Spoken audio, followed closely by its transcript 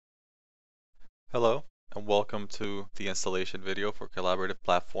Hello, and welcome to the installation video for Collaborative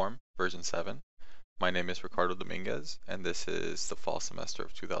Platform version 7. My name is Ricardo Dominguez, and this is the fall semester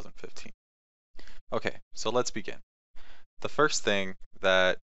of 2015. Okay, so let's begin. The first thing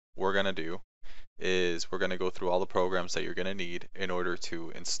that we're going to do is we're going to go through all the programs that you're going to need in order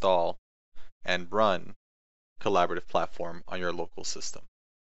to install and run Collaborative Platform on your local system.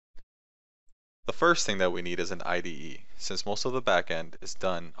 The first thing that we need is an IDE, since most of the backend is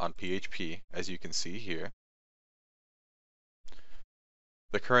done on PHP, as you can see here.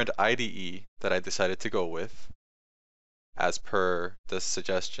 The current IDE that I decided to go with, as per the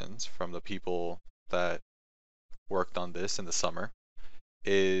suggestions from the people that worked on this in the summer,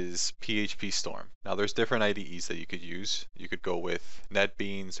 is PHP Storm. Now there's different IDEs that you could use. You could go with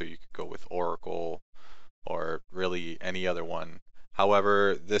NetBeans, or you could go with Oracle, or really any other one.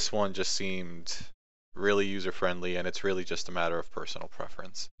 However, this one just seemed really user-friendly, and it's really just a matter of personal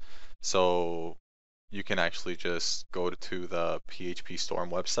preference. So you can actually just go to the PHP Storm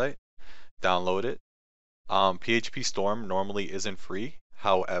website, download it. PHP Storm normally isn't free.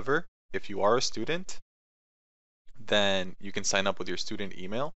 However, if you are a student, then you can sign up with your student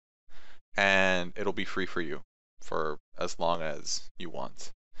email and it'll be free for you for as long as you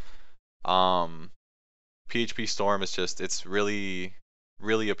want. PHP Storm is just, it's really,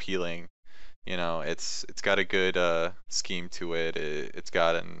 really appealing. You know, it's got a good scheme to it. It's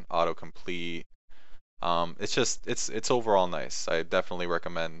got an autocomplete. It's overall nice. I definitely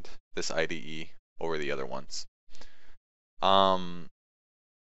recommend this IDE over the other ones. The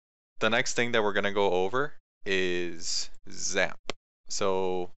next thing that we're gonna go over is XAMPP.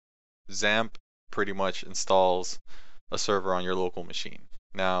 So XAMPP pretty much installs a server on your local machine.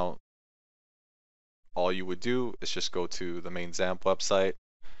 Now, all you would do is just go to the main XAMPP website,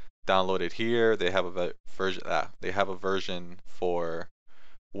 download it here. They have a version for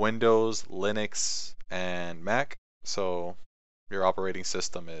Windows, Linux, and Mac. So your operating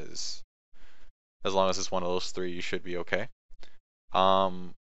system is, as long as it's one of those three, you should be okay.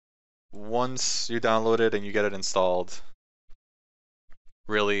 Once you download it and you get it installed,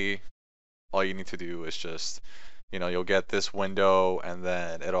 really all you need to do is just, you'll get this window, and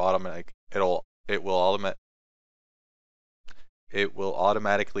then it will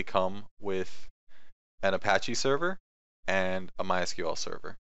automatically come with an Apache server and a MySQL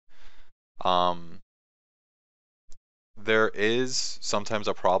server. There is sometimes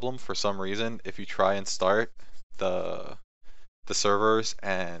a problem for some reason if you try and start the servers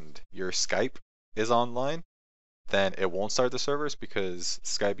and your Skype is online, then it won't start the servers because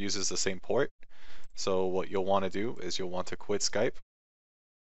Skype uses the same port. So what you'll want to do is you'll want to quit Skype.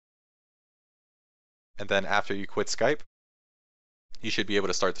 And then after you quit Skype, you should be able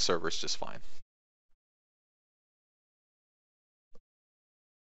to start the servers just fine.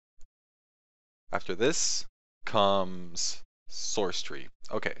 After this comes source tree.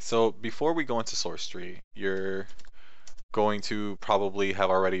 Okay, so before we go into source tree, you're going to probably have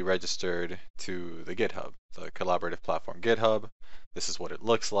already registered to the GitHub, the collaborative platform GitHub. This is what it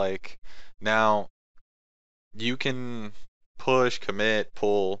looks like. Now, you can push, commit,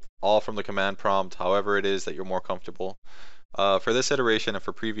 pull, all from the command prompt, however it is that you're more comfortable. For this iteration and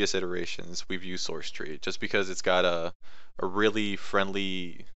for previous iterations, we've used source tree just because it's got a really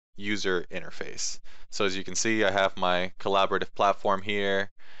friendly user interface. So as you can see, I have my collaborative platform here,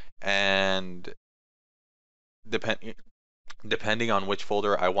 and depending on which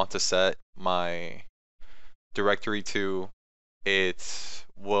folder I want to set my directory to, it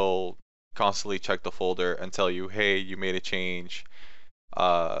will constantly check the folder and tell you, hey, you made a change.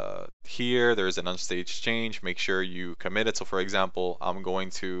 Here, there's an unstaged change. Make sure you commit it. So for example, I'm going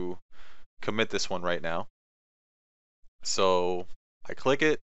to commit this one right now. So I click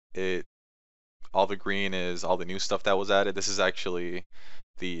it. All the green is all the new stuff that was added. This is actually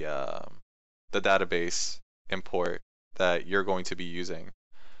the database import that you're going to be using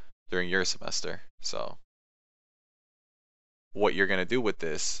during your semester. So what you're going to do with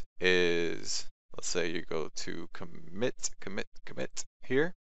this is, let's say you go to commit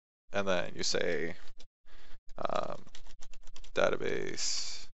here, and then you say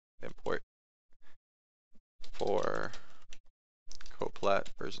database import for Coplat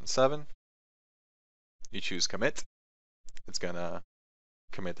version 7. You choose commit. It's going to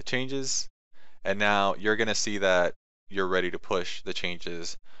commit the changes, and now you're going to see that you're ready to push the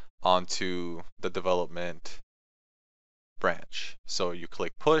changes onto the development branch. So you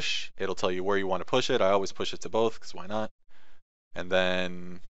click push, it'll tell you where you want to push it. I always push it to both because why not? And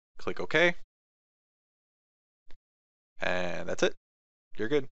then click OK. And that's it. You're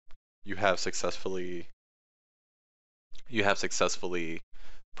good. You have successfully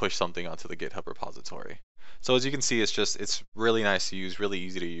push something onto the GitHub repository. So as you can see, it's really nice to use, really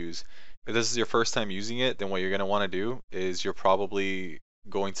easy to use. If this is your first time using it, then what you're going to want to do is you're probably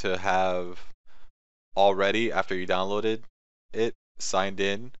going to have already, after you downloaded it, signed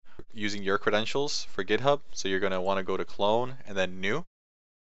in using your credentials for GitHub. So you're going to want to go to clone and then new.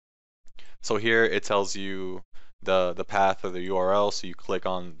 So here it tells you the path or the URL. So you click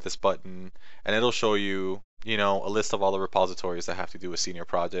on this button and it'll show you, a list of all the repositories that have to do with senior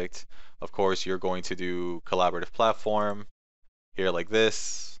project. Of course, you're going to do collaborative platform here like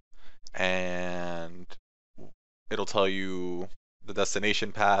this, and it'll tell you the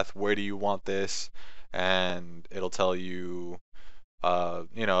destination path, where do you want this, and it'll tell you,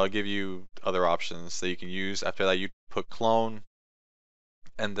 it'll give you other options that you can use. After that, you put clone,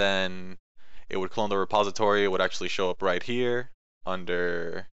 and then it would clone the repository. It would actually show up right here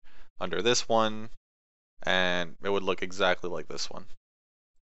under this one, and it would look exactly like this one.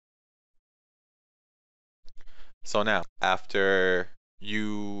 So now, after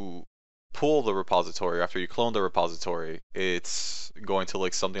you pull the repository, after you clone the repository, it's going to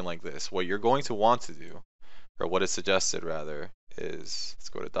look something like this. What you're going to want to do, or what is suggested rather, is let's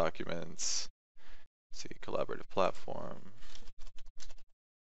go to documents, see collaborative platform,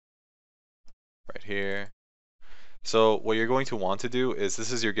 right here. So what you're going to want to do is,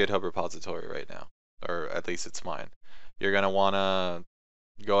 this is your GitHub repository right now, or at least it's mine. You're going to want to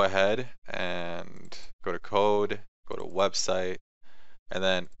go ahead and go to code, go to website, and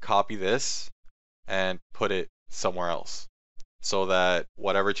then copy this and put it somewhere else so that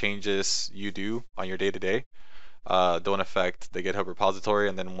whatever changes you do on your day-to-day don't affect the GitHub repository.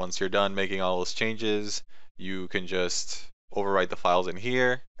 And then once you're done making all those changes, you can just overwrite the files in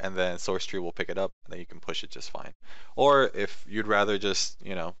here, and then source tree will pick it up, and then you can push it just fine. Or if you'd rather just,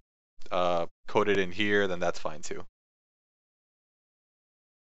 code it in here, then that's fine too.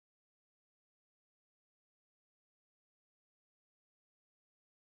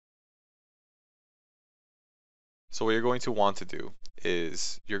 So what you're going to want to do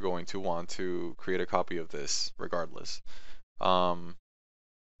is you're going to want to create a copy of this regardless.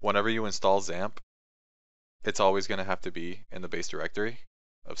 Whenever you install XAMPP, it's always going to have to be in the base directory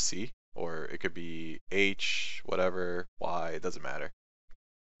of C, or it could be H, whatever, Y, it doesn't matter.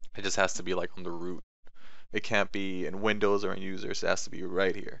 It just has to be like on the root. It can't be in Windows or in users, it has to be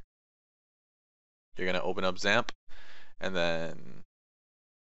right here. You're going to open up XAMPP, and then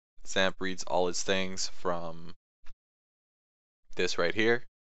XAMPP reads all its things from this right here,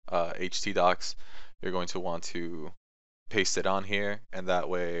 htdocs. You're going to want to paste it on here, and that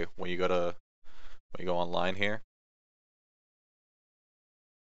way when you go online here,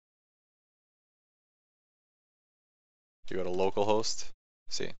 you go to localhost,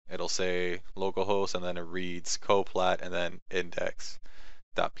 see, it'll say localhost, and then it reads coplat and then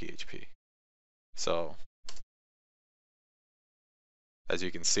index.php. So as you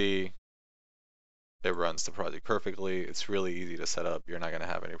can see, it runs the project perfectly. It's really easy to set up. You're not going to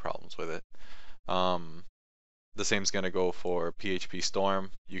have any problems with it. The same is going to go for PHP Storm.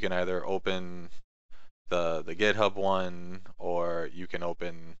 You can either open the GitHub one, or you can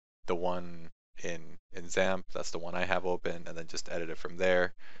open the one in XAMPP. That's the one I have open, and then just edit it from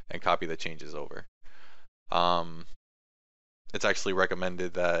there and copy the changes over. It's actually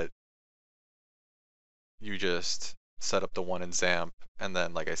recommended that you just set up the one in XAMPP, and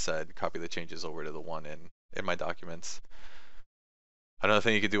then, like I said, copy the changes over to the one in my documents. Another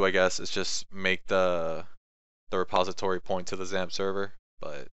thing you could do, I guess, is just make the repository point to the XAMPP server,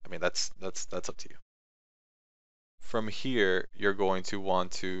 but I mean that's up to you. From here, you're going to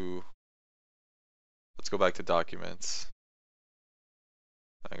want to, let's go back to documents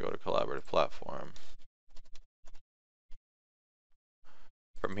and go to collaborative platform.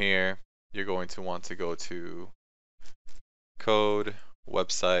 From here, you're going to want to go to code,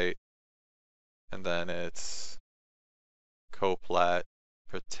 website, and then it's Coplat,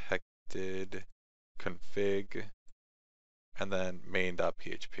 protected, config, and then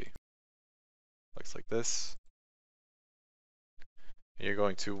main.php. Looks like this. You're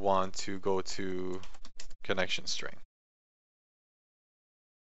going to want to go to connection string.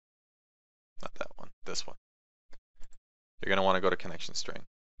 Not that one, this one. You're going to want to go to connection string.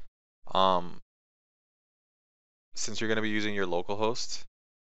 Since you're going to be using your localhost,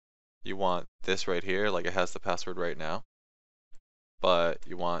 you want this right here, like it has the password right now, but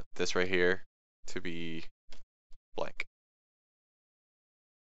you want this right here to be blank,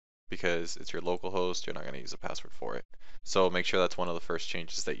 because it's your localhost. You're not going to use a password for it. So make sure that's one of the first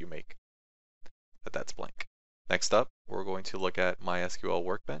changes that you make, that's blank. Next up, we're going to look at MySQL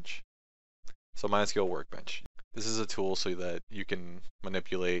Workbench. So MySQL Workbench. this is a tool so that you can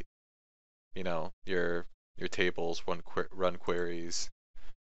manipulate, your tables, run queries,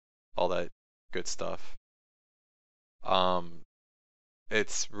 all that good stuff. Um,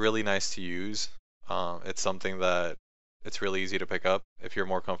 it's really nice to use. It's something that it's really easy to pick up. If you're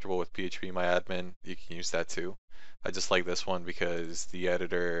more comfortable with PHP you can use that too. I just like this one because the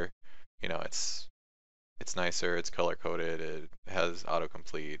editor, it's nicer, it's color coded, it has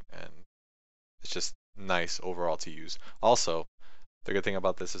autocomplete, and it's just nice overall to use. Also, the good thing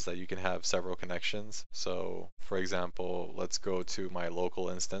about this is that you can have several connections. So, for example, let's go to my local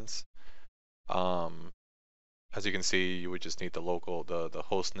instance. Um, as you can see, you would just need the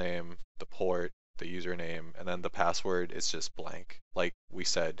host name, the port, the username, and then the password is just blank, like we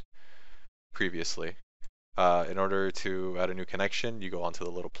said previously. In order to add a new connection, you go onto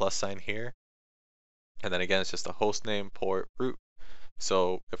the little plus sign here, and then again, it's just a host name, port, root.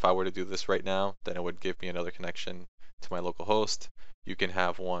 So if I were to do this right now, then it would give me another connection to my local host. You can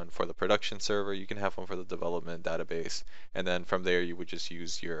have one for the production server, you can have one for the development database, and then from there you would just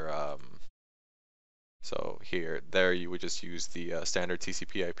use your there you would just use the standard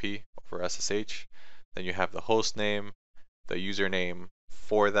TCP/IP over SSH. Then you have the host name, the username.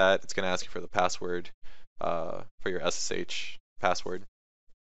 For that, it's going to ask you for the password for your SSH password.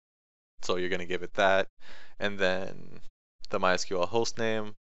 So you're going to give it that, and then the MySQL host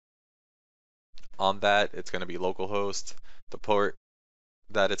name. On that, it's going to be localhost, the port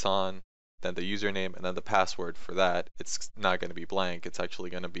that it's on, then the username, and then the password for that. It's not going to be blank. It's actually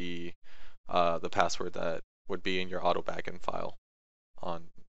going to be the password that would be in your auto backend file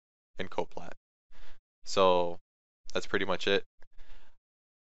in Coplat. So that's pretty much it.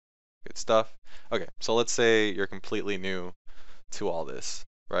 Good stuff. Okay, so let's say you're completely new to all this,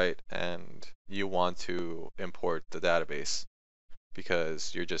 right? And you want to import the database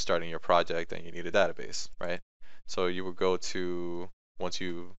because you're just starting your project and you need a database, right? So you would go to, once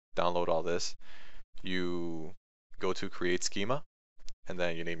you download all this, you go to create schema, and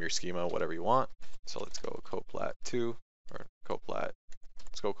then you name your schema whatever you want. So let's go Coplat 2, or Coplat,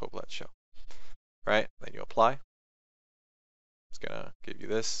 let's go Coplat show, right? Then you apply. It's gonna give you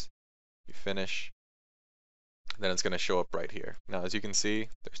this, you finish, then it's gonna show up right here. Now as you can see,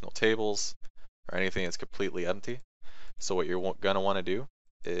 there's no tables or anything, it's completely empty. So what you're gonna wanna do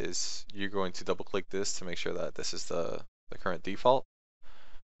is you're going to double click this to make sure that this is the current default.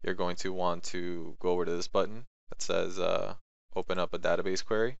 You're going to want to go over to this button that says open up a database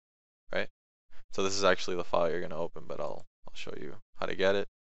query, right? So this is actually the file you're going to open, but I'll show you how to get it.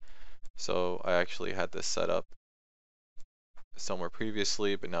 So I actually had this set up somewhere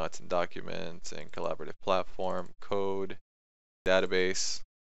previously, but now it's in documents and collaborative platform, code, database.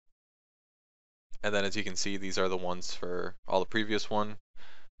 And then as you can see, these are the ones for all the previous one.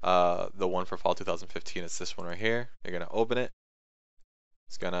 The one for fall 2015 is this one right here. You're going to open it.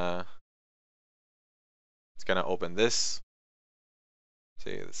 It's gonna open this.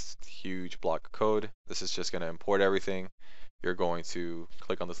 See this huge block of code. This is just gonna import everything. You're going to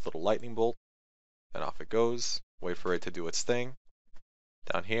click on this little lightning bolt, and off it goes. Wait for it to do its thing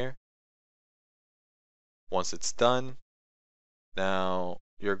down here. Once it's done, now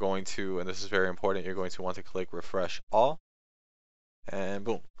you're going to, and this is very important, you're going to want to click refresh all, and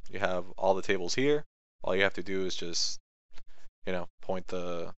boom, you have all the tables here. All you have to do is just, point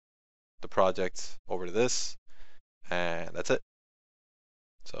the project over to this, and that's it.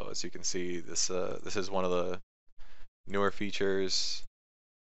 So as you can see, this is one of the newer features.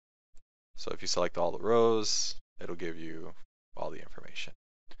 So if you select all the rows, it'll give you all the information,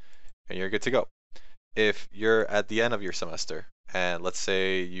 and you're good to go. If you're at the end of your semester, and let's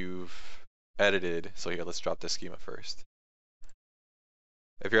say you've edited, so here, let's drop the schema first.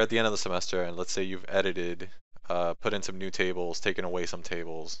 If you're at the end of the semester, and let's say you've edited, put in some new tables, taken away some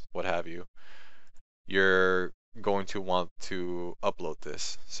tables, what have you, you're going to want to upload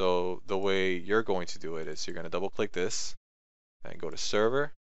this. So the way you're going to do it is you're going to double click this and go to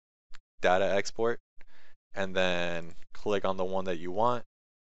server, data export, and then click on the one that you want,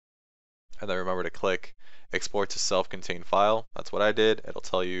 and then remember to click export to self-contained file. That's what I did. It'll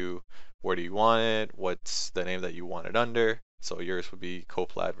tell you where do you want it, what's the name that you want it under. So yours would be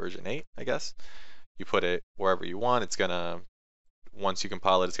Coplat version 8, I guess. You put it wherever you want. It's gonna, once you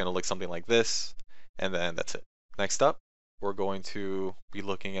compile it, it's gonna look something like this, and then that's it. Next up, we're going to be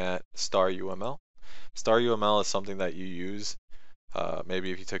looking at star UML. Star UML is something that you use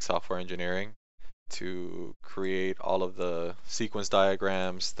maybe if you took software engineering to create all of the sequence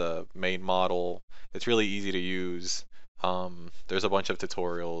diagrams, the main model. It's really easy to use. There's a bunch of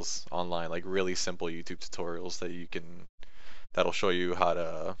tutorials online, like really simple YouTube tutorials that that'll show you how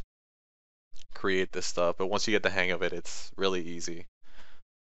to create this stuff, but once you get the hang of it, it's really easy.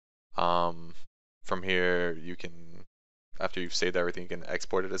 Um, from here, you can, after you've saved everything, you can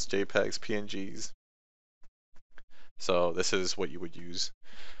export it as JPEGs, PNGs. So this is what you would use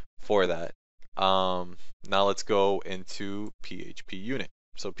for that. Now let's go into PHP unit.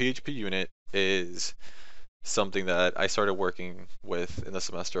 So PHP unit is something that I started working with in the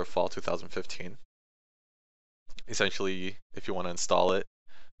semester of fall 2015. Essentially, if you want to install it,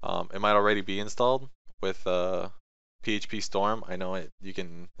 it might already be installed with PHP Storm. I know you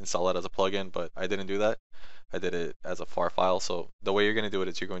can install it as a plugin, but I didn't do that. I did it as a FAR file. So the way you're going to do it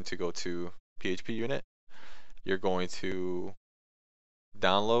is you're going to go to PHP unit. You're going to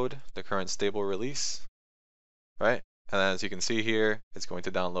download the current stable release, right? And then as you can see here, it's going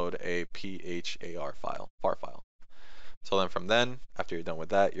to download a PHAR file, FAR file. So then from then, after you're done with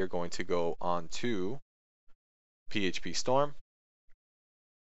that, you're going to go on to PHP Storm.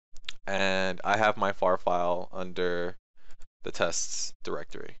 And I have my FAR file under the tests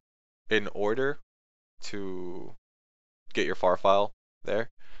directory. In order to get your FAR file there,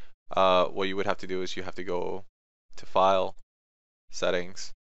 what you would have to do is you have to go to File,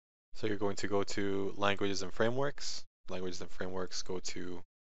 Settings. So you're going to go to Languages and Frameworks. Languages and Frameworks, go to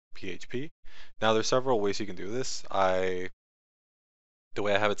PHP. Now there's several ways you can do this. The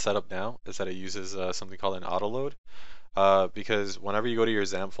way I have it set up now is that it uses something called an autoload. Because whenever you go to your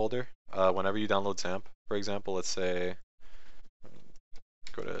XAMPP folder, whenever you download XAMPP, for example, let's say,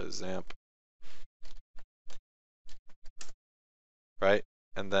 go to XAMPP, right?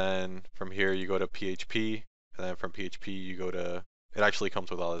 And then from here you go to PHP, and then from PHP you go to, it actually comes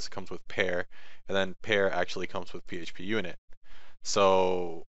with all this, it comes with pair, and then pair actually comes with PHP unit.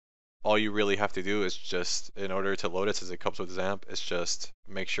 So all you really have to do is just, in order to load it, since it comes with XAMPP, is just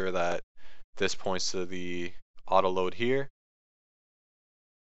make sure that this points to the auto load here,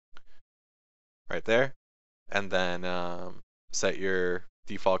 right there, and then set your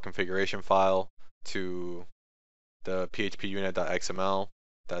default configuration file to the php unit.xml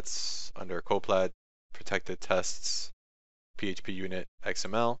that's under Coplat protected tests php unit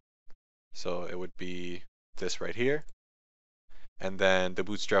XML. So it would be this right here, and then the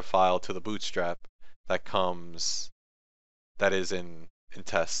bootstrap file to the bootstrap that is in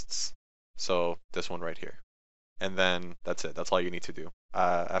tests. So this one right here. And then that's it. That's all you need to do.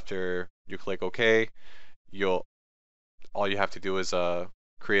 After you click OK, all you have to do is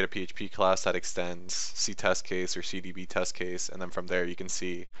create a PHP class that extends ctest case or cdb test case, and then from there you can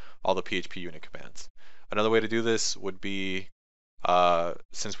see all the PHP unit commands. Another way to do this would be,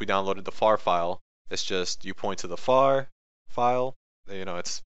 since we downloaded the FAR file, it's just you point to the FAR file. You know,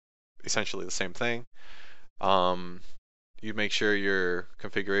 it's essentially the same thing. You make sure your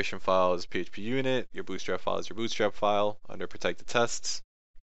configuration file is PHP unit, your bootstrap file is your bootstrap file under protected tests,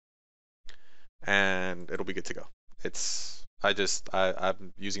 and it'll be good to go.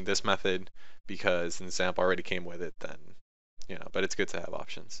 I'm using this method because since XAMPP already came with it, then, you know, but it's good to have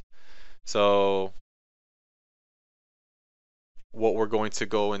options. So what we're going to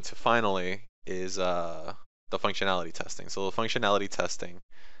go into finally is the functionality testing. So the functionality testing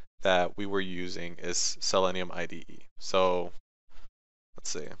that we were using is Selenium IDE. So let's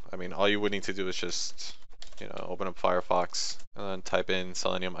see. I mean, all you would need to do is just, you know, open up Firefox and then type in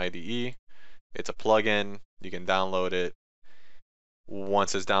Selenium IDE. It's a plugin. You can download it.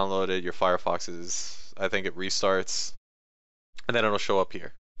 Once it's downloaded, your Firefox is, I think it restarts, and then it'll show up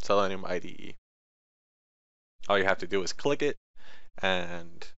here, Selenium IDE. All you have to do is click it,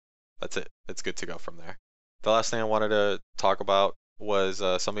 and that's it. It's good to go from there. The last thing I wanted to talk about was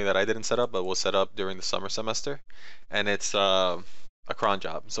something that I didn't set up, but was set up during the summer semester, and it's a cron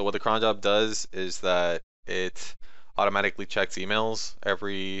job. So what the cron job does is that it automatically checks emails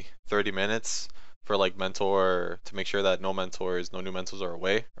every 30 minutes for like mentor, to make sure that no new mentors are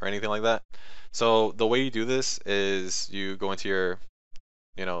away or anything like that. So the way you do this is you go into your,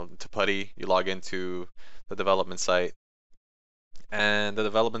 you know, to PuTTY, you log into the development site, and the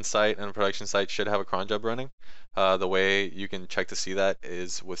development site and the production site should have a cron job running. The way you can check to see that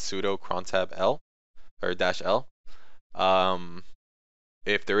is with sudo crontab l or -l.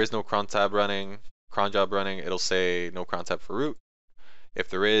 If there is no cron job running, it'll say no cron tab for root. If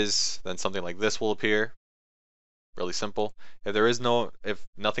there is, then something like this will appear. Really simple. If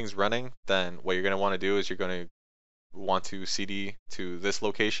nothing's running, then what you're going to want to do is you're going to want to cd to this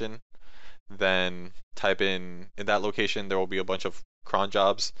location, then type in that location, there will be a bunch of cron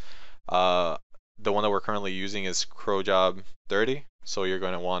jobs. The one that we're currently using is crowjob 30, so you're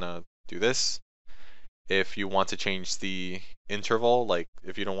going to want to do this. If you want to change the interval, like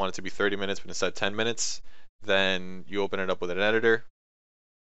if you don't want it to be 30 minutes but instead 10 minutes, then you open it up with an editor,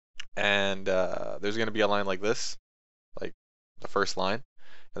 and there's going to be a line like this, like the first line,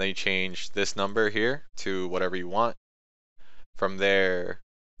 and then you change this number here to whatever you want. From there,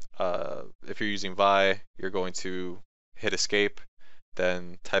 if you're using Vi, you're going to hit escape,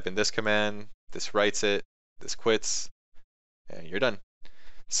 then type in this command, this writes it, this quits, and you're done.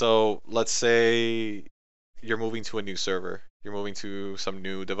 So let's say you're moving to a new server, you're moving to some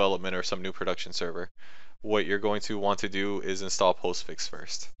new development or some new production server. What you're going to want to do is install postfix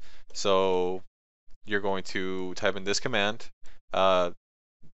first. So you're going to type in this command. Uh,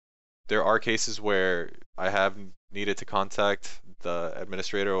 there are cases where I have needed to contact the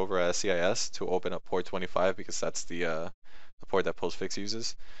administrator over at CIS to open up port 25 because that's the port that postfix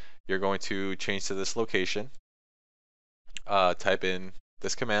uses. You're going to change to this location, type in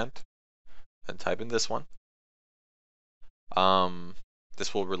this command, and type in this one.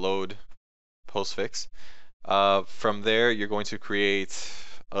 This will reload postfix. From there, you're going to create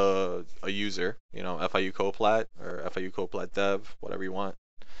a user, FIU Coplat or FIU Coplat dev, whatever you want.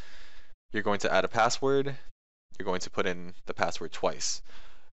 You're going to add a password. You're going to put in the password twice.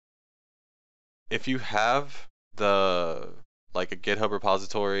 If you have like a GitHub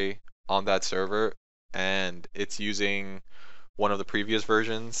repository on that server and it's using one of the previous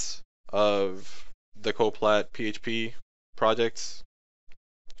versions of the Coplat PHP projects,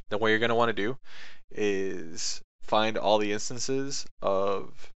 then what you're going to want to do is find all the instances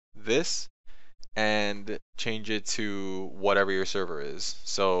of this and change it to whatever your server is.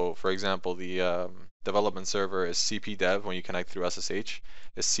 So for example, the development server is cpdev when you connect through SSH,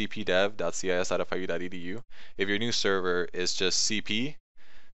 is cpdev.cis.fiu.edu. If your new server is just cp,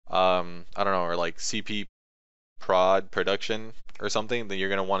 I don't know, or like cp prod production or something, then you're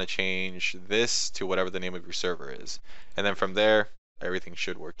going to want to change this to whatever the name of your server is. And then from there, everything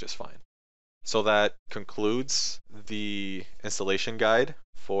should work just fine. So that concludes the installation guide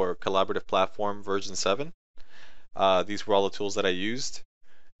for Collaborative Platform version 7. These were all the tools that I used.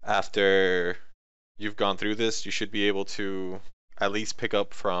 After you've gone through this, you should be able to at least pick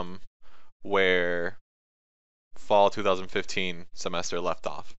up from where fall 2015 semester left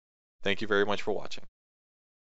off. Thank you very much for watching.